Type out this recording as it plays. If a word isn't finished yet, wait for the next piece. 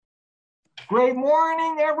Great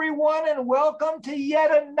morning, everyone, and welcome to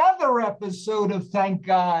yet another episode of Thank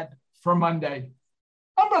God for Monday.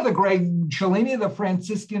 I'm Brother Greg Cellini, the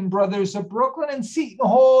Franciscan Brothers of Brooklyn and Seton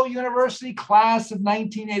Hall University class of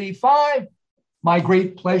 1985. My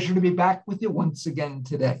great pleasure to be back with you once again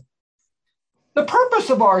today. The purpose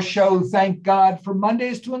of our show, Thank God for Monday,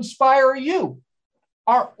 is to inspire you,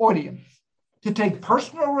 our audience, to take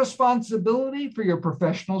personal responsibility for your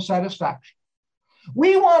professional satisfaction.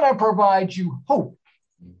 We want to provide you hope,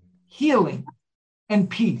 healing, and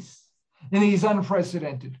peace in these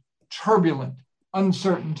unprecedented, turbulent,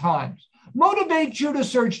 uncertain times. Motivate you to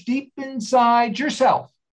search deep inside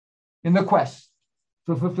yourself in the quest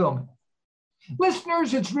for fulfillment.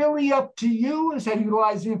 Listeners, it's really up to you as to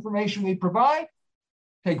utilize the information we provide.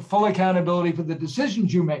 Take full accountability for the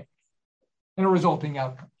decisions you make and the resulting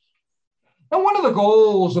outcomes. And one of the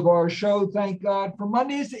goals of our show, Thank God for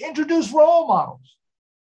Monday, is to introduce role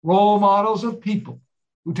models of people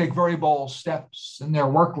who take very bold steps in their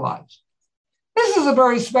work lives. This is a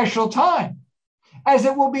very special time, as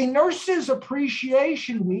it will be Nurses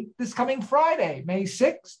Appreciation Week this coming Friday, May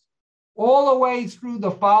 6th, all the way through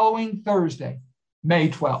the following Thursday, May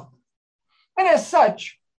 12th. And as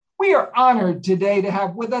such, we are honored today to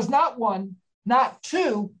have with us not one, not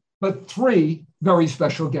two, but three very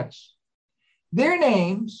special guests. Their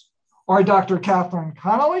names are Dr. Catherine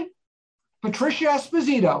Connolly, Patricia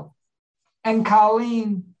Esposito, and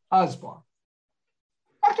Colleen Osbar.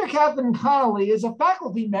 Dr. Catherine Connolly is a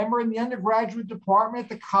faculty member in the undergraduate department at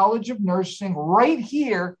the College of Nursing right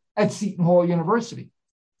here at Seton Hall University.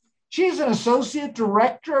 She is an associate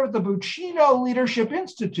director of the Buccino Leadership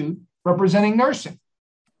Institute, representing nursing.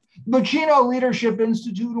 The Buccino Leadership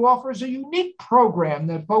Institute offers a unique program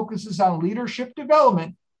that focuses on leadership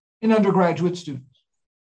development in undergraduate students.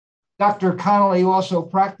 Dr. Connolly also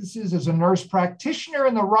practices as a nurse practitioner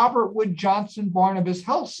in the Robert Wood Johnson Barnabas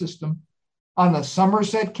Health System on the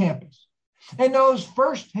Somerset campus and knows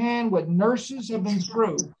firsthand what nurses have been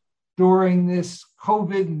through during this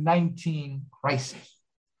COVID-19 crisis.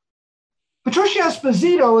 Patricia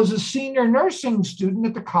Esposito is a senior nursing student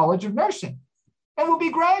at the College of Nursing and will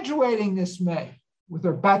be graduating this May with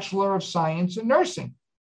her Bachelor of Science in Nursing.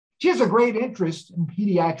 She has a great interest in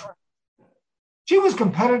pediatrics. She was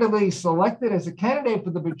competitively selected as a candidate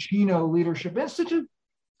for the Buccino Leadership Institute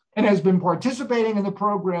and has been participating in the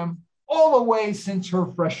program all the way since her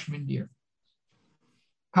freshman year.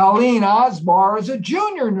 Colleen Osbar is a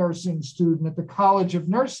junior nursing student at the College of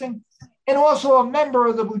Nursing and also a member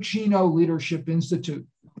of the Buccino Leadership Institute.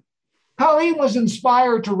 Colleen was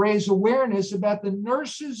inspired to raise awareness about the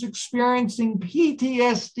nurses experiencing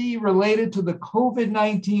PTSD related to the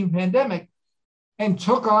COVID-19 pandemic and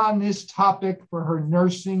took on this topic for her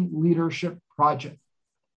nursing leadership project.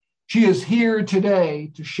 She is here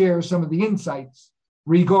today to share some of the insights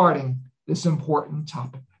regarding this important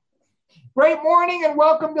topic. Great morning and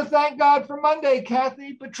welcome to Thank God for Monday,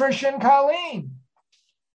 Kathy, Patricia, and Colleen.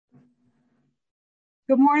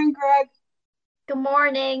 Good morning, Greg. Good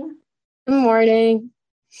morning. Good morning.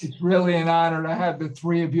 It's really an honor to have the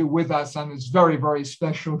three of you with us on this very, very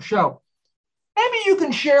special show. Maybe you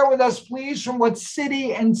can share with us, please, from what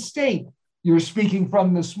city and state you're speaking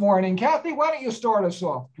from this morning. Kathy, why don't you start us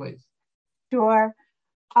off, please? Sure.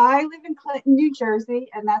 I live in Clinton, New Jersey,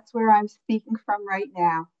 and that's where I'm speaking from right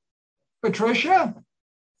now. Patricia?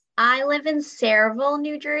 I live in Sayreville,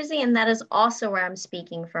 New Jersey, and that is also where I'm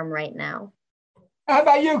speaking from right now. How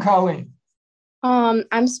about you, Colleen?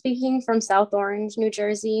 I'm speaking from South Orange, New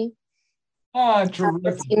Jersey. Oh, At the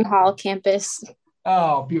terrific. Seton Hall campus.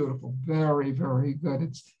 Oh, beautiful. Very, very good.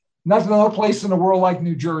 It's not another place in the world like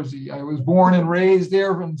New Jersey. I was born and raised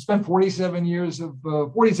there and spent 47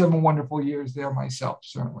 wonderful years there myself,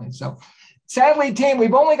 certainly. So sadly, team,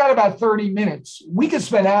 we've only got about 30 minutes. We could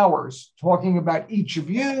spend hours talking about each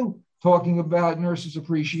of you, talking about Nurses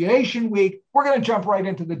Appreciation Week. We're going to jump right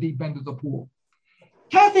into the deep end of the pool.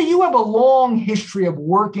 Kathy, you have a long history of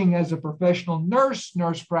working as a professional nurse,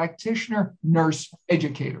 nurse practitioner, nurse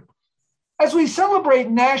educator. As we celebrate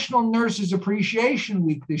National Nurses Appreciation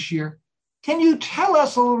Week this year, can you tell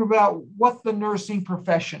us a little about what the nursing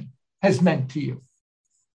profession has meant to you?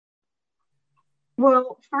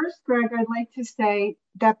 Well, first, Greg, I'd like to say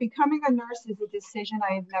that becoming a nurse is a decision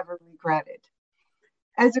I have never regretted.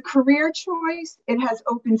 As a career choice, it has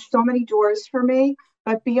opened so many doors for me,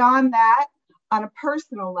 but beyond that, on a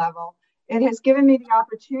personal level, it has given me the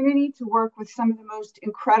opportunity to work with some of the most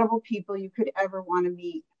incredible people you could ever want to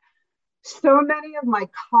meet. So many of my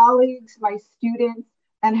colleagues, my students,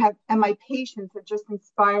 and my patients have just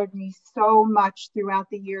inspired me so much throughout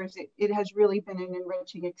the years. It has really been an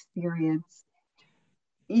enriching experience.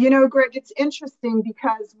 You know, Greg, it's interesting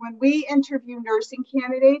because when we interview nursing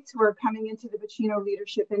candidates who are coming into the Bacino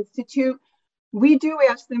Leadership Institute, we do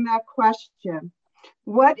ask them that question.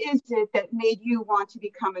 What is it that made you want to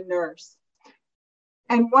become a nurse?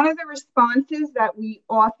 And one of the responses that we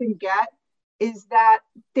often get is that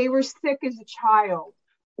they were sick as a child,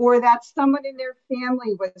 or that someone in their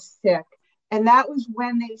family was sick. And that was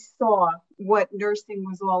when they saw what nursing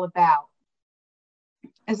was all about.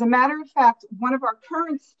 As a matter of fact, one of our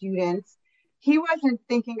current students, he wasn't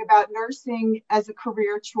thinking about nursing as a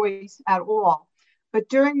career choice at all. But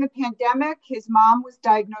during the pandemic, his mom was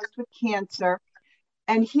diagnosed with cancer,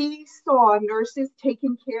 and he saw nurses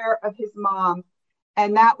taking care of his mom.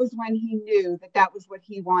 And that was when he knew that that was what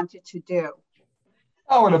he wanted to do.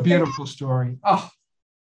 Oh, what a beautiful story. Oh,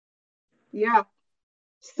 yeah.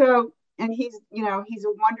 So, and he's a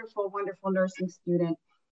wonderful, wonderful nursing student.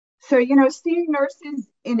 So, seeing nurses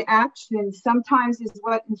in action sometimes is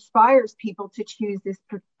what inspires people to choose this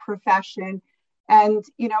profession. And,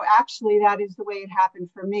 actually that is the way it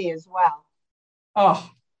happened for me as well. oh,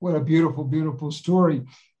 what a beautiful, beautiful story.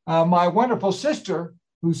 My wonderful sister,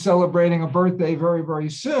 who's celebrating a birthday very, very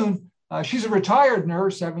soon, she's a retired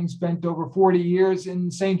nurse, having spent over 40 years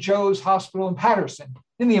in St. Joe's Hospital in Patterson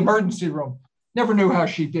in the emergency room. Never knew how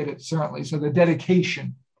she did it, certainly. So the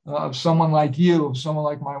dedication of someone like you, of someone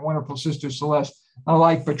like my wonderful sister Celeste,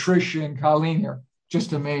 like Patricia and Colleen here,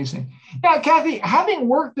 just amazing. Now, Kathy, having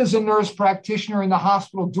worked as a nurse practitioner in the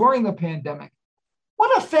hospital during the pandemic,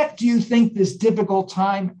 what effect do you think this difficult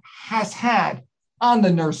time has had on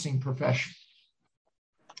the nursing profession?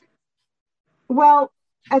 Well,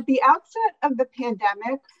 at the outset of the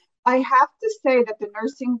pandemic, I have to say that the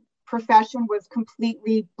nursing profession was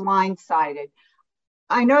completely blindsided.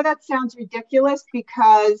 I know that sounds ridiculous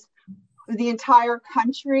because the entire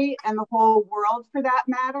country and the whole world, for that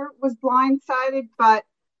matter, was blindsided. But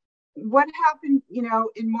what happened,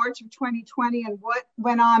 in March of 2020 and what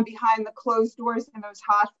went on behind the closed doors in those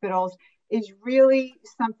hospitals is really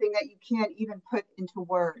something that you can't even put into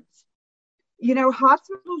words.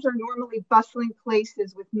 Hospitals are normally bustling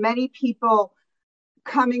places with many people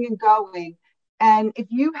coming and going. And if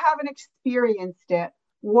you haven't experienced it,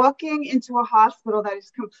 walking into a hospital that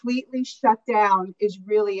is completely shut down is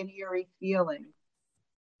really an eerie feeling.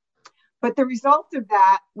 But the result of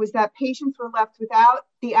that was that patients were left without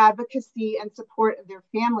the advocacy and support of their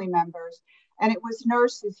family members. And it was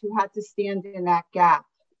nurses who had to stand in that gap.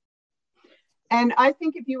 And I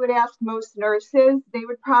think if you would ask most nurses, they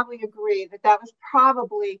would probably agree that that was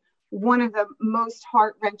probably one of the most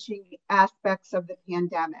heart-wrenching aspects of the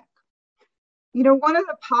pandemic. One of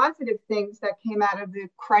the positive things that came out of the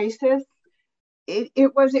crisis, it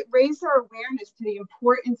raised our awareness to the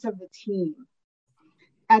importance of the team.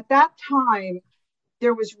 At that time,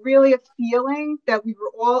 there was really a feeling that we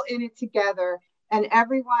were all in it together and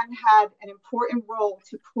everyone had an important role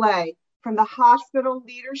to play, from the hospital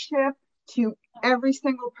leadership to every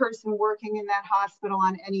single person working in that hospital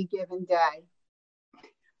on any given day.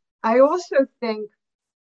 I also think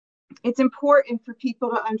it's important for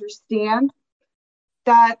people to understand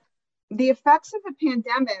that the effects of the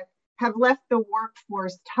pandemic have left the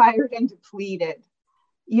workforce tired and depleted.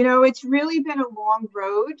 It's really been a long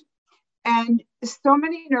road, and so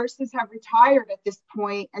many nurses have retired at this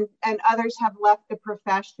point, and others have left the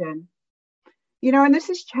profession. And this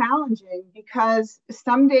is challenging because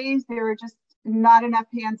some days there are just not enough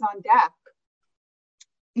hands on deck.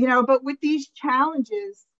 But with these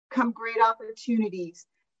challenges come great opportunities,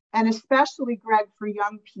 and especially, Greg, for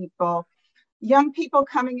young people. Young people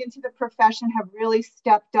coming into the profession have really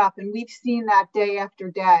stepped up, and we've seen that day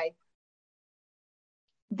after day.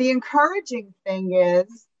 The encouraging thing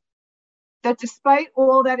is that despite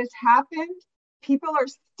all that has happened, people are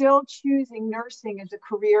still choosing nursing as a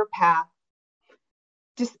career path.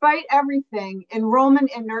 Despite everything,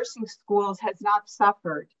 enrollment in nursing schools has not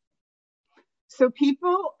suffered. So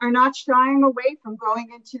people are not shying away from going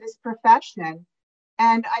into this profession.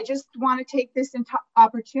 And I just want to take this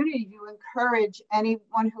opportunity to encourage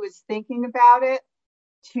anyone who is thinking about it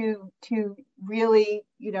to really,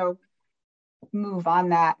 move on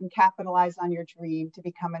that and capitalize on your dream to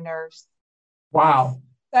become a nurse. Wow.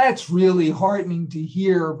 That's really heartening to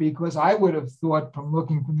hear, because I would have thought, from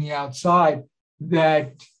looking from the outside,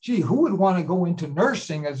 that, who would want to go into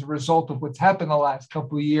nursing as a result of what's happened the last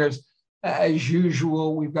couple of years? As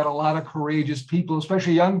usual, we've got a lot of courageous people,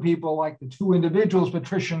 especially young people like the two individuals,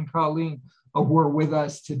 Patricia and Colleen, who are with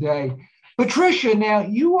us today. Patricia, now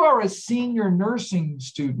you are a senior nursing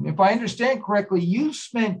student. If I understand correctly, you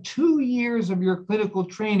spent 2 years of your clinical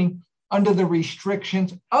training under the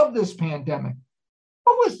restrictions of this pandemic.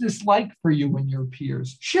 What was this like for you and your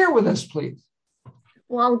peers? Share with us, please.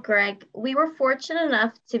 Well, Greg, we were fortunate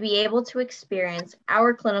enough to be able to experience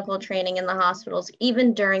our clinical training in the hospitals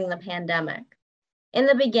even during the pandemic. In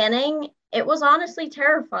the beginning, it was honestly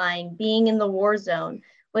terrifying being in the war zone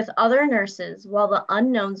with other nurses while the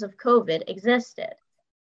unknowns of COVID existed.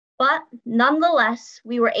 But nonetheless,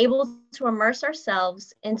 we were able to immerse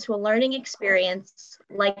ourselves into a learning experience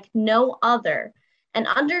like no other and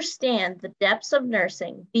understand the depths of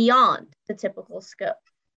nursing beyond the typical scope.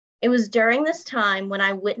 It was during this time when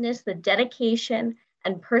I witnessed the dedication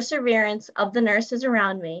and perseverance of the nurses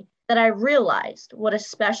around me that I realized what a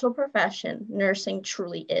special profession nursing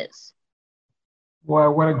truly is.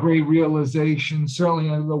 Boy, what a great realization,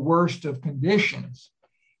 certainly under the worst of conditions.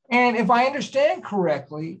 And if I understand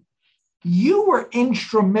correctly, you were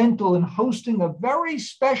instrumental in hosting a very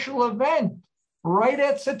special event right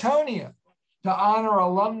at Setonia to honor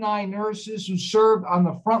alumni nurses who served on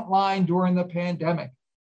the front line during the pandemic.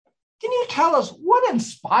 Can you tell us what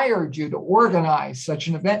inspired you to organize such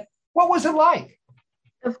an event? What was it like?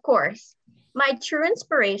 Of course, my true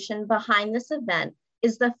inspiration behind this event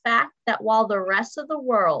is the fact that while the rest of the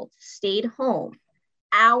world stayed home,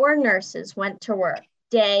 our nurses went to work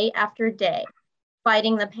day after day,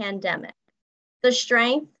 fighting the pandemic. The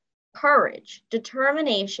strength, courage,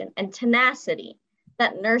 determination, and tenacity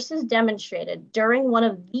that nurses demonstrated during one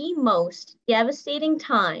of the most devastating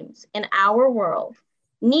times in our world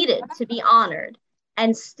needed to be honored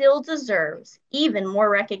and still deserves even more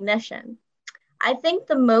recognition. I think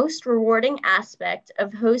the most rewarding aspect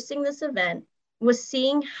of hosting this event was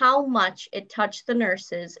seeing how much it touched the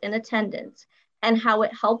nurses in attendance and how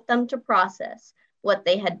it helped them to process what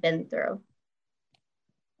they had been through.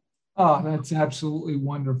 Oh, that's absolutely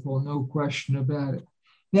wonderful. No question about it.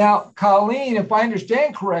 Now, Colleen, if I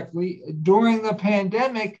understand correctly, during the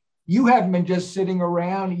pandemic, you haven't been just sitting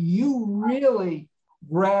around. You really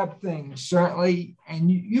grabbed things, certainly, and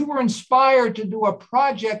you were inspired to do a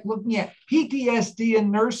project looking at PTSD in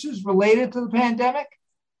nurses related to the pandemic.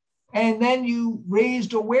 And then you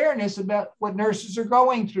raised awareness about what nurses are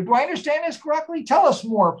going through. Do I understand this correctly? Tell us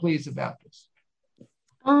more, please, about this.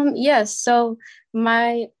 Yes. So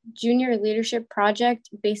my junior leadership project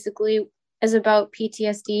basically is about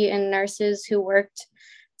PTSD and nurses who worked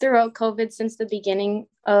throughout COVID since the beginning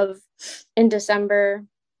in December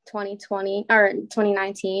 2020 or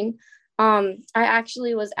 2019. I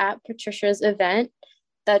actually was at Patricia's event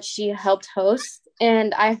that she helped host,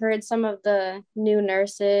 and I heard some of the new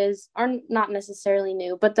nurses, or not necessarily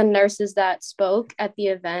new, but the nurses that spoke at the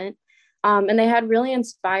event, and they had really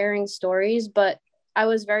inspiring stories, but I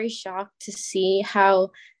was very shocked to see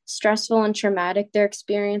how stressful and traumatic their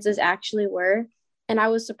experiences actually were. And I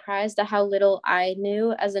was surprised at how little I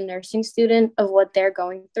knew as a nursing student of what they're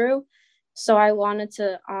going through. So I wanted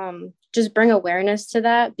to just bring awareness to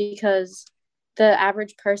that, because the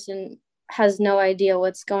average person has no idea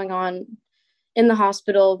what's going on in the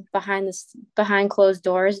hospital behind closed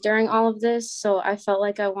doors during all of this. So I felt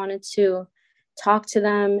like I wanted to talk to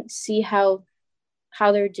them, see how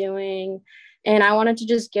they're doing. And I wanted to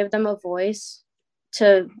just give them a voice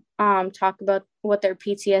to talk about what their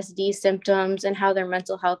PTSD symptoms and how their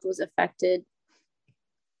mental health was affected.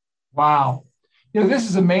 Wow. This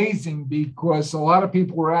is amazing, because a lot of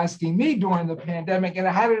people were asking me during the pandemic, and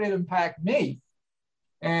how did it impact me?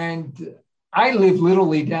 And I live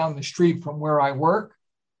literally down the street from where I work.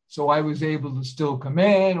 So I was able to still come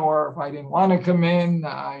in, or if I didn't want to come in,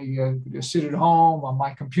 I could just sit at home on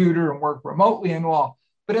my computer and work remotely and all.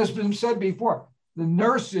 But as been said before, the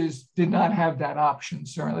nurses did not have that option,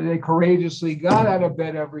 certainly. They courageously got out of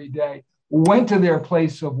bed every day, went to their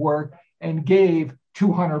place of work, and gave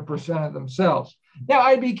 200% of themselves. Now,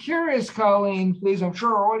 I'd be curious, Colleen, please, I'm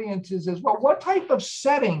sure our audience is as well, what type of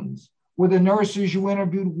settings were the nurses you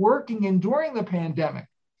interviewed working in during the pandemic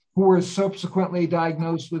who were subsequently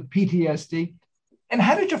diagnosed with PTSD? And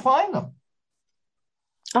how did you find them?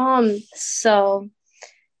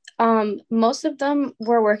 Most of them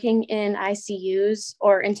were working in ICUs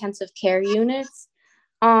or intensive care units.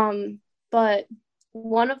 But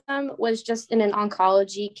one of them was just in an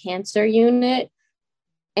oncology cancer unit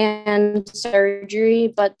and surgery,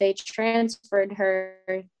 but they transferred her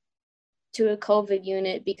to a COVID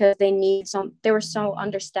unit because they were so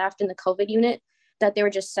understaffed in the COVID unit that they were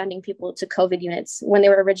just sending people to COVID units when they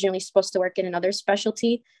were originally supposed to work in another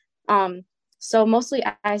specialty. So mostly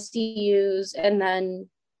ICUs and then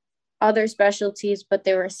other specialties, but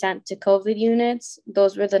they were sent to COVID units.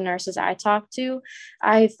 Those were the nurses I talked to.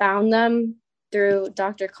 I found them through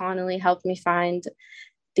Dr. Connolly helped me find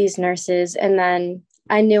these nurses. And then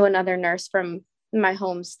I knew another nurse from my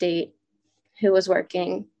home state who was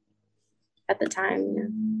working at the time. Yeah.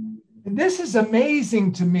 This is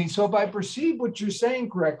amazing to me. So if I perceive what you're saying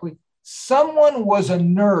correctly, someone was a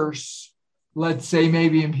nurse, let's say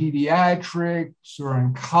maybe in pediatrics or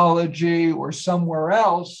oncology or somewhere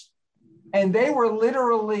else, and they were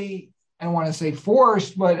literally, I don't want to say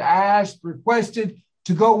forced, but asked, requested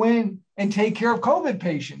to go in and take care of COVID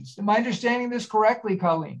patients. Am I understanding this correctly,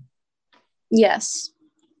 Colleen? Yes.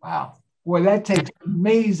 Wow. Boy, that takes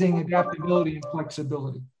amazing adaptability and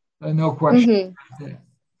flexibility. No question. Mm-hmm.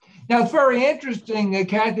 Now, it's very interesting,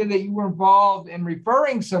 Kathy, that you were involved in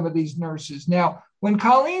referring some of these nurses. Now, when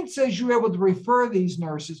Colleen says you were able to refer these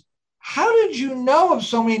nurses, how did you know of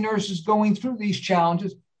so many nurses going through these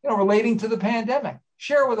challenges, relating to the pandemic?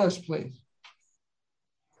 Share with us, please.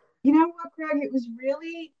 You know what, Greg? It was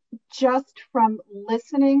really just from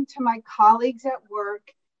listening to my colleagues at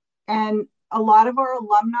work and a lot of our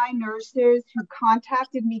alumni nurses who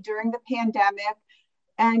contacted me during the pandemic.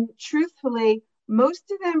 And truthfully,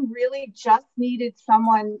 most of them really just needed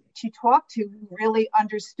someone to talk to who really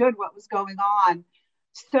understood what was going on.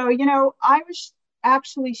 So, I was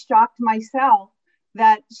actually shocked myself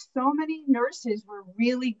that so many nurses were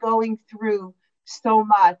really going through so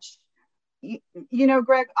much.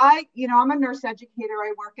 Greg, I'm a nurse educator.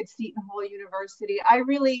 I work at Seton Hall University. I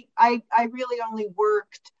really only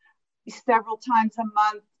worked several times a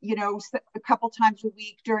month, a couple times a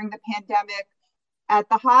week during the pandemic at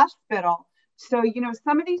the hospital. So,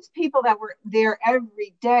 some of these people that were there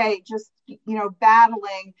every day, just,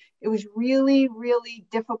 battling, it was really, really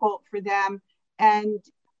difficult for them. And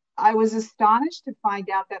I was astonished to find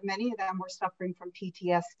out that many of them were suffering from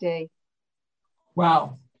PTSD.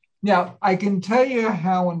 Wow. Now, I can tell you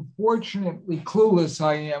how unfortunately clueless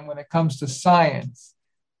I am when it comes to science.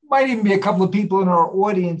 Might even be a couple of people in our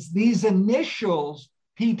audience. These initials,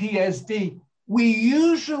 PTSD, we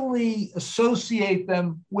usually associate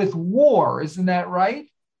them with war. Isn't that right?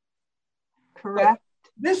 Correct. But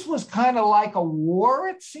this was kind of like a war,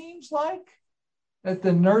 it seems like, that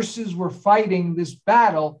the nurses were fighting this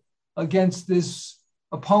battle against this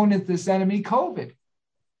opponent, this enemy, COVID.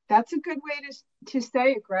 That's a good way to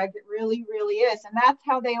say it, Greg. It really, really is. And that's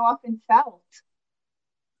how they often felt.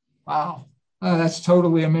 Wow. That's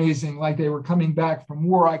totally amazing. Like they were coming back from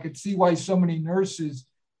war. I could see why so many nurses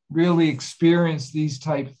really experience these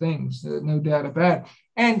type things. No doubt about it.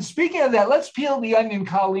 And speaking of that, let's peel the onion,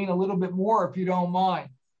 Colleen, a little bit more, if you don't mind.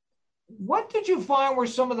 What did you find were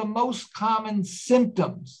some of the most common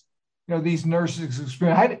symptoms, these nurses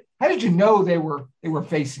experience? How did you know they were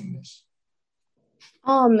facing this?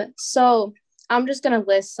 So I'm just going to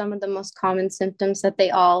list some of the most common symptoms that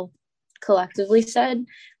they all collectively said.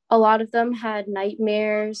 A lot of them had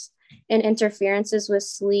nightmares and interferences with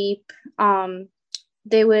sleep.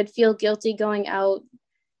 They would feel guilty going out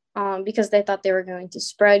because they thought they were going to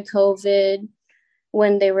spread COVID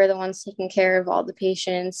when they were the ones taking care of all the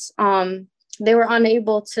patients. They were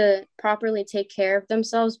unable to properly take care of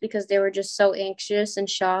themselves because they were just so anxious and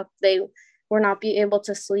shocked. They were not be able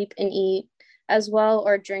to sleep and eat as well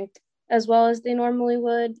or drink as well as they normally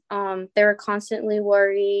would. They were constantly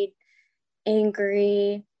worried,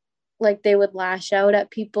 angry, like they would lash out at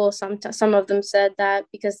people. Some of them said that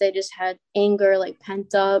because they just had anger like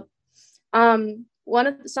pent up. Some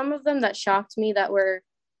of them that shocked me that were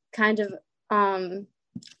kind of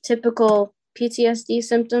typical PTSD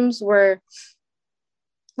symptoms were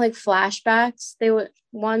like flashbacks.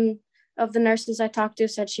 One of the nurses I talked to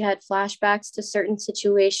said she had flashbacks to certain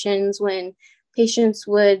situations when patients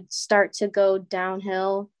would start to go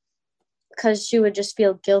downhill because she would just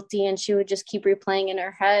feel guilty and she would just keep replaying in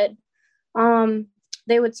her head.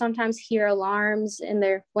 They would sometimes hear alarms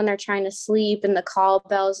when they're trying to sleep and the call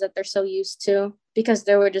bells that they're so used to because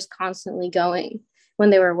they were just constantly going when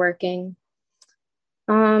they were working.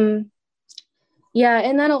 And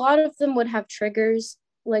then a lot of them would have triggers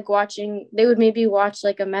like they would maybe watch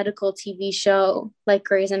like a medical TV show like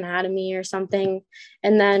Grey's Anatomy or something.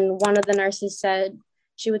 And then one of the nurses said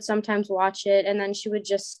she would sometimes watch it and then she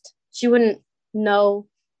wouldn't know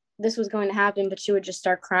this was going to happen, but she would just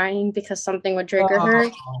start crying because something would trigger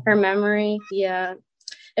her memory. Yeah.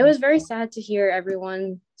 It was very sad to hear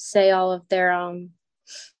everyone say all of their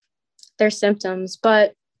symptoms,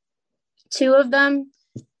 but two of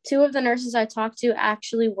the nurses I talked to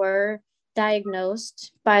actually were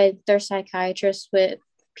diagnosed by their psychiatrist with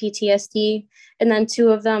PTSD. And then two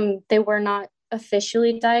of them, they were not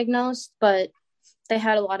officially diagnosed, but they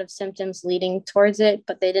had a lot of symptoms leading towards it,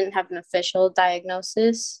 but they didn't have an official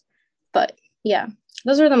diagnosis. But yeah,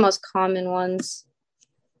 those are the most common ones.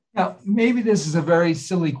 Now, maybe this is a very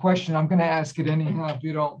silly question. I'm going to ask it anyhow, if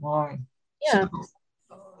you don't mind. Yeah.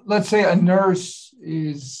 let's say a nurse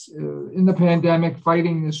is in the pandemic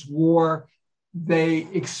fighting this war, they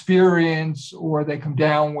experience or they come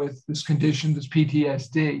down with this condition, this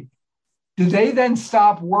PTSD. Do they then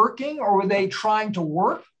stop working, or were they trying to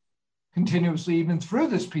work continuously even through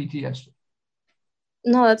this PTSD?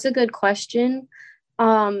 No, that's a good question.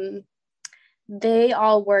 They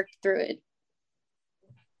all worked through it.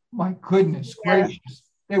 My goodness gracious.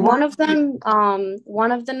 One of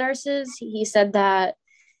the nurses, he said that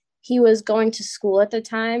he was going to school at the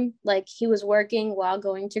time, like he was working while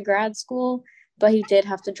going to grad school, but he did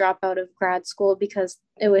have to drop out of grad school because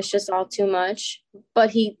it was just all too much.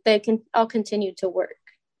 But they can all continue to work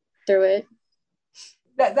through it.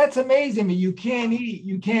 That's amazing. You can't eat,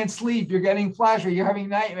 you can't sleep, you're getting flashback, you're having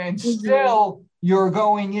nightmares, and still you're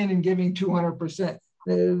going in and giving 200%.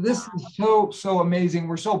 This is so amazing.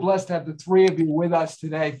 We're so blessed to have the three of you with us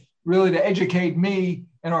today, really to educate me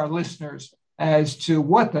and our listeners as to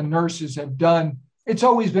what the nurses have done. It's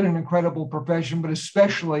always been an incredible profession, but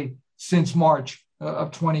especially since March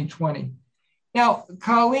of 2020. Now,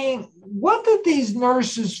 Colleen, what did these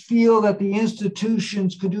nurses feel that the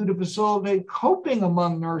institutions could do to facilitate coping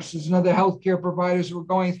among nurses and other healthcare providers who are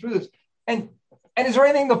going through this? And is there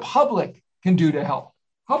anything the public can do to help?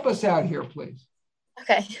 Help us out here, please.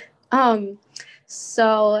 Okay.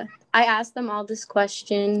 So I asked them all this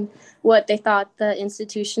question, what they thought the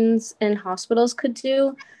institutions and hospitals could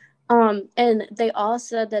do. And they all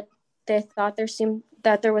said that they thought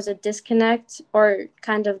there was a disconnect or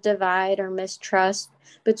kind of divide or mistrust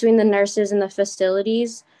between the nurses and the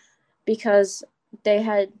facilities, because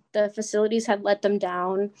the facilities had let them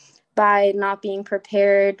down by not being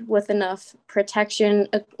prepared with enough protection,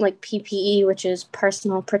 like PPE, which is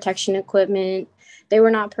personal protection equipment. They were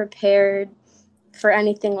not prepared for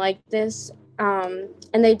anything like this. And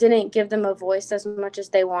they didn't give them a voice as much as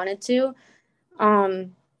they wanted to.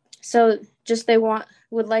 So just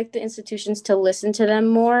would like the institutions to listen to them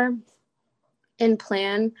more and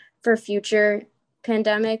plan for future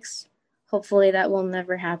pandemics. Hopefully that will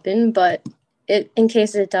never happen, but in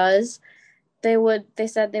case it does, they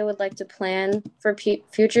said they would like to plan for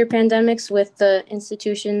future pandemics with the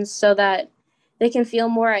institutions so that they can feel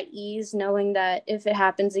more at ease knowing that if it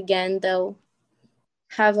happens again, they'll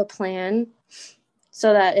have a plan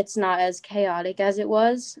so that it's not as chaotic as it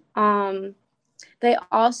was. They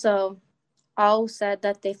also all said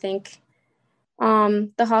that they think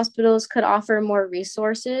the hospitals could offer more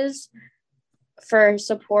resources for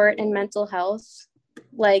support in mental health,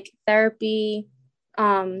 like therapy,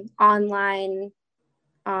 online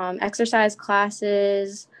exercise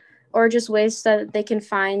classes, or just ways that they can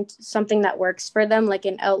find something that works for them, like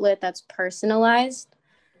an outlet that's personalized.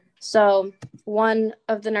 So one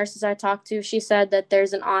of the nurses I talked to, she said that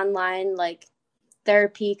there's an online like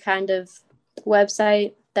therapy kind of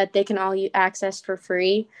website that they can all access for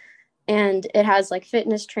free. And it has like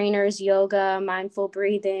fitness trainers, yoga, mindful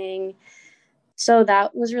breathing. So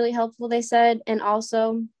that was really helpful, they said. And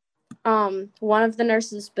also one of the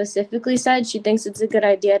nurses specifically said she thinks it's a good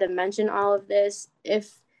idea to mention all of this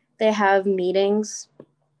if they have meetings,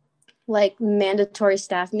 like mandatory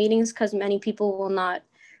staff meetings, because many people will not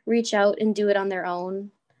reach out and do it on their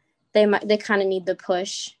own. They kind of need the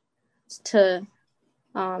push to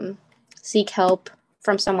seek help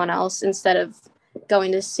from someone else instead of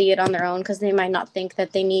going to see it on their own, because they might not think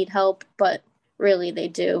that they need help, but really they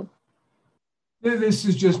do. This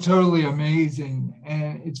is just totally amazing.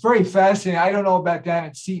 And it's very fascinating. I don't know about down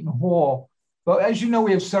at Seton Hall, but as you know,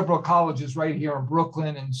 we have several colleges right here in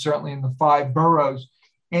Brooklyn and certainly in the 5 boroughs.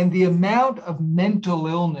 And the amount of mental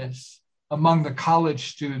illness among the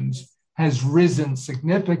college students has risen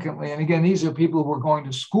significantly. And again, these are people who are going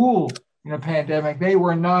to school in a pandemic. They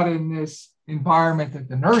were not in this environment that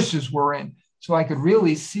the nurses were in. So I could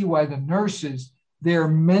really see why the nurses, their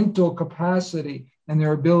mental capacity and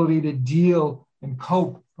their ability to deal and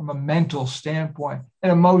cope from a mental standpoint,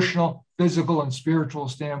 an emotional, physical, and spiritual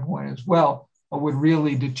standpoint as well, would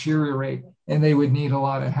really deteriorate, and they would need a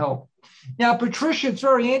lot of help. Now, Patricia, it's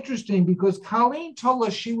very interesting because Colleen told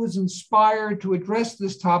us she was inspired to address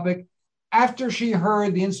this topic after she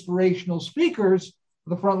heard the inspirational speakers,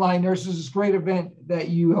 the Frontline Nurses, this great event that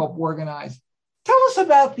you helped organize. Tell us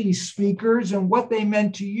about these speakers and what they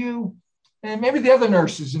meant to you, and maybe the other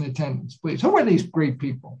nurses in attendance, please. Who are these great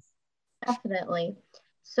people? Definitely.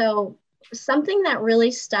 So something that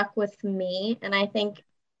really stuck with me, and I think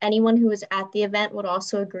anyone who was at the event would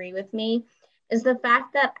also agree with me, is the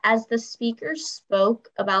fact that as the speakers spoke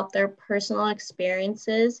about their personal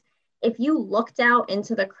experiences, if you looked out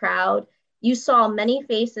into the crowd, you saw many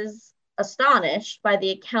faces astonished by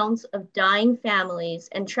the accounts of dying families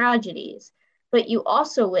and tragedies. but you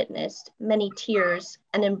also witnessed many tears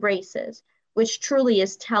and embraces, which truly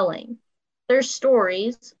is telling. Their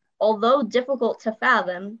stories, although difficult to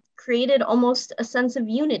fathom, created almost a sense of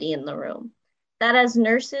unity in the room, that as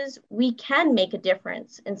nurses, we can make a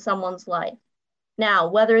difference in someone's life. Now,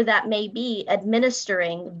 whether that may be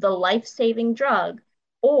administering the life-saving drug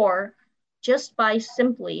or just by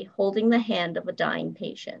simply holding the hand of a dying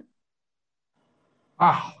patient.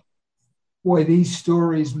 Ah, boy, these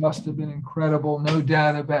stories must have been incredible, no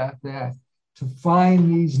doubt about that, to find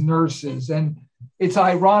these nurses. And it's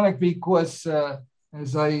ironic because,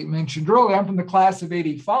 as I mentioned earlier, I'm from the class of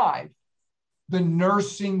 85. The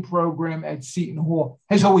nursing program at Seton Hall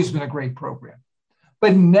has always been a great program,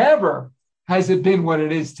 but never has it been what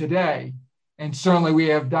it is today. And certainly we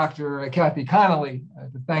have Dr. Kathy Connolly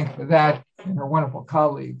to thank for that and her wonderful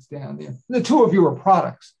colleagues down there. The two of you are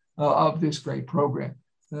products of this great program,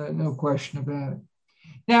 no question about it.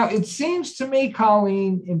 Now, it seems to me,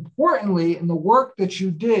 Colleen, importantly, in the work that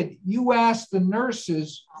you did, you asked the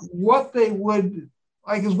nurses what they would,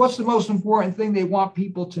 like, what's the most important thing they want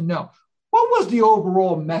people to know? What was the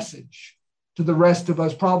overall message to the rest of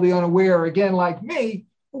us, probably unaware, again, like me,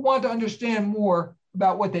 who want to understand more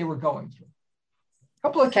about what they were going through? A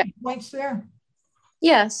couple of key points there.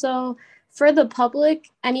 Yeah, so for the public,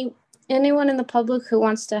 anyone in the public who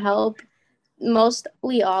wants to help,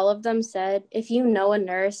 mostly all of them said, if you know a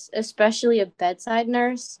nurse, especially a bedside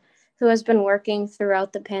nurse who has been working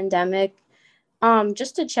throughout the pandemic,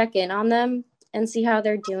 just to check in on them and see how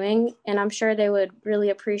they're doing. And I'm sure they would really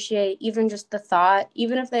appreciate even just the thought,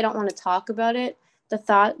 even if they don't want to talk about it, the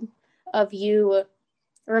thought of you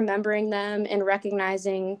remembering them and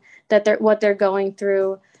recognizing that what they're going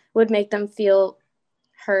through would make them feel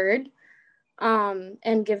heard,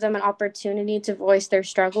 and give them an opportunity to voice their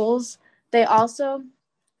struggles. They also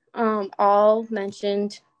all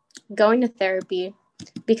mentioned going to therapy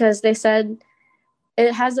because they said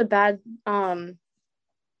it has a bad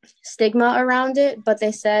stigma around it, but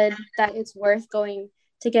they said that it's worth going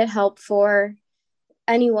to get help for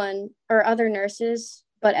anyone or other nurses,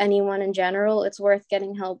 but anyone in general. It's worth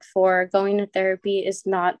getting help for. Going to therapy is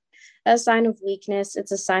not a sign of weakness,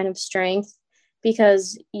 it's a sign of strength,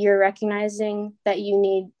 because you're recognizing that you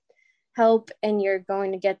need help and you're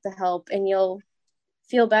going to get the help and you'll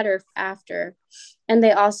feel better after. And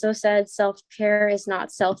they also said self-care is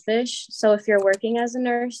not selfish. So if you're working as a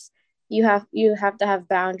nurse, you have to have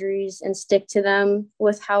boundaries and stick to them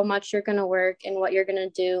with how much you're going to work and what you're going to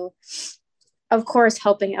do. Of course,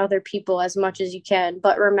 helping other people as much as you can,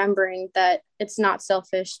 but remembering that it's not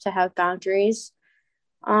selfish to have boundaries.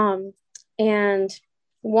 And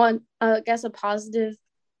one, I guess a positive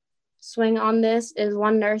swing on this is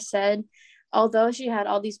one nurse said, although she had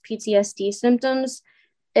all these PTSD symptoms,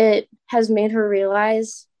 it has made her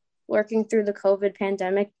realize working through the COVID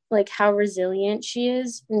pandemic, like how resilient she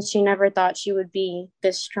is. And she never thought she would be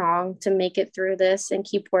this strong to make it through this and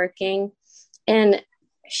keep working. And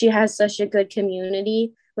she has such a good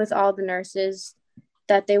community with all the nurses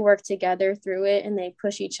that they work together through it and they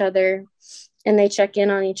push each other and they check in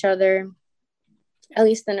on each other, at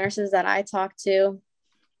least the nurses that I talk to.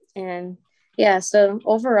 And yeah, so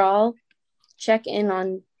overall, check in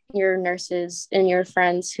on your nurses and your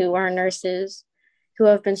friends who are nurses who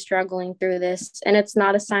have been struggling through this. And it's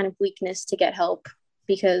not a sign of weakness to get help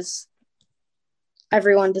because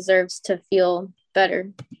everyone deserves to feel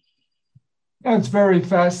better. Yeah, it's very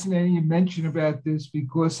fascinating you mention about this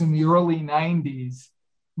because in the early 90s,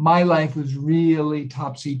 my life was really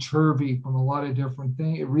topsy-turvy from a lot of different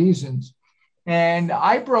reasons. And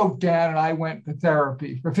I broke down and I went to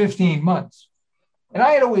therapy for 15 months. And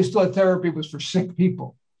I had always thought therapy was for sick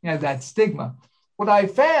people, that stigma. What I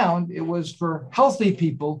found, it was for healthy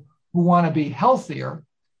people who want to be healthier.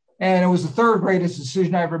 And it was the third greatest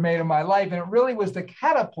decision I ever made in my life. And it really was the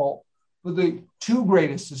catapult for the two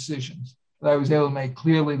greatest decisions that I was able to make.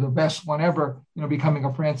 Clearly the best one ever, becoming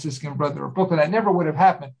a Franciscan Brother of Brooklyn. That never would have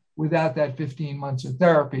happened without that 15 months of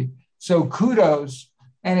therapy. So kudos.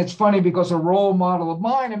 And it's funny because a role model of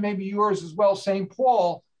mine, and maybe yours as well, St.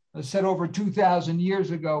 Paul, said over 2,000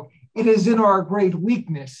 years ago, it is in our great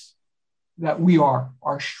weakness that we are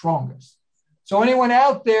our strongest. So anyone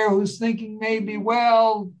out there who's thinking maybe,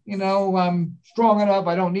 well, I'm strong enough,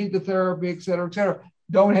 I don't need the therapy, et cetera,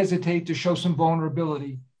 don't hesitate to show some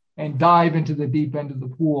vulnerability and dive into the deep end of the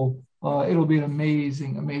pool. It'll be an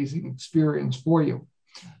amazing, amazing experience for you.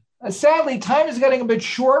 Sadly, time is getting a bit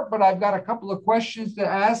short, but I've got a couple of questions to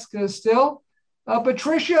ask still.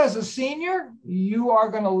 Patricia, as a senior, you are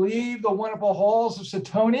going to leave the wonderful halls of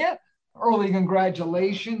Setonia. Early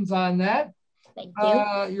congratulations on that. Thank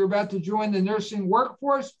you. You're about to join the nursing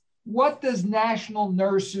workforce. what does National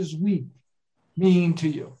Nurses Week mean to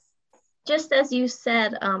you? Just as you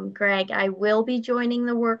said, Greg, I will be joining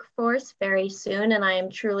the workforce very soon, and I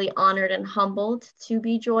am truly honored and humbled to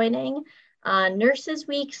be joining. Nurses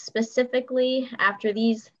Week specifically, after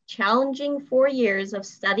these challenging 4 years of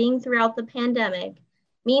studying throughout the pandemic,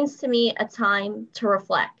 means to me a time to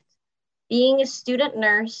reflect. Being a student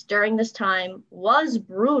nurse during this time was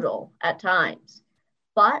brutal at times,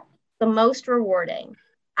 but the most rewarding.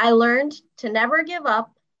 I learned to never give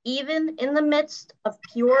up, even in the midst of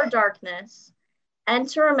pure darkness, and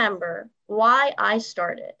to remember why I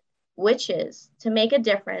started, which is to make a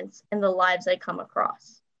difference in the lives I come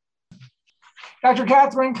across. Dr.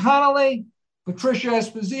 Catherine Connolly, Patricia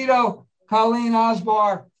Esposito, Colleen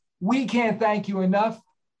Osbar, we can't thank you enough,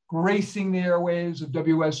 gracing the airwaves of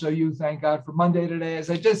WSOU. Thank God for Monday today. As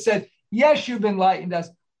I just said, yes, you've enlightened us.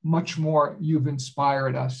 Much more, you've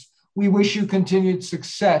inspired us. We wish you continued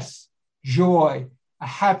success, joy,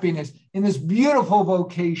 happiness in this beautiful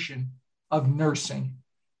vocation of nursing.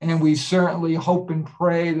 And we certainly hope and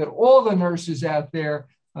pray that all the nurses out there,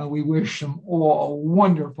 we wish them all a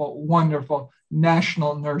wonderful, wonderful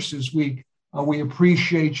National Nurses Week. We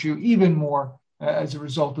appreciate you even more as a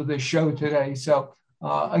result of this show today. So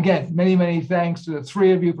again, many, many thanks to the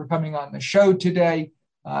three of you for coming on the show today.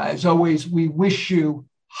 As always, we wish you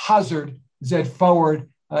Hazard, Zed Forward,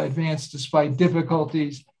 advance despite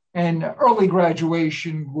difficulties, and early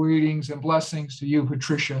graduation greetings and blessings to you,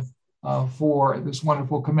 Patricia, for this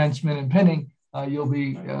wonderful commencement and pinning. You'll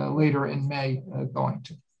be later in May going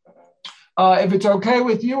to. If it's okay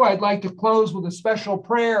with you, I'd like to close with a special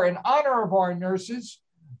prayer in honor of our nurses.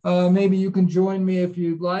 Maybe you can join me if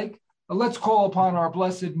you'd like. Let's call upon our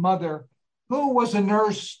Blessed Mother, who was a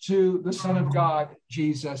nurse to the Son of God,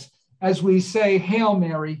 Jesus, as we say, Hail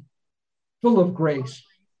Mary, full of grace,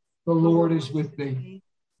 the Lord is with thee.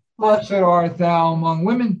 Blessed art thou among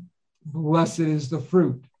women, blessed is the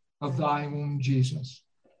fruit of thy womb, Jesus.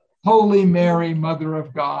 Holy Mary, Mother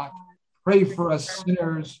of God, pray for us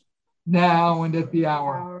sinners, now and at the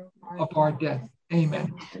hour of our death.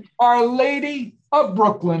 Amen. Our Lady of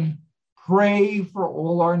Brooklyn, pray for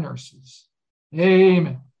all our nurses.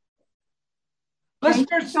 Amen.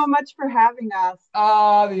 Thank you so much for having us.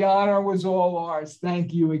 The honor was all ours.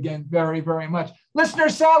 Thank you again very, very much.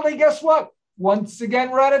 Listeners, sadly, guess what? Once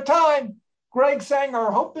again, we're out of time. Greg sang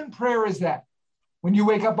our hope and prayer is that when you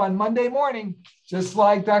wake up on Monday morning, just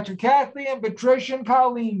like Dr. Kathy and Patricia and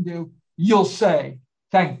Colleen do, you'll say,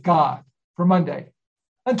 thank God for Monday.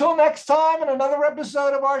 Until next time in another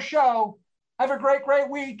episode of our show, have a great,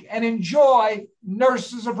 great week and enjoy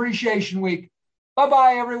Nurses Appreciation Week.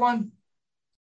 Bye-bye, everyone.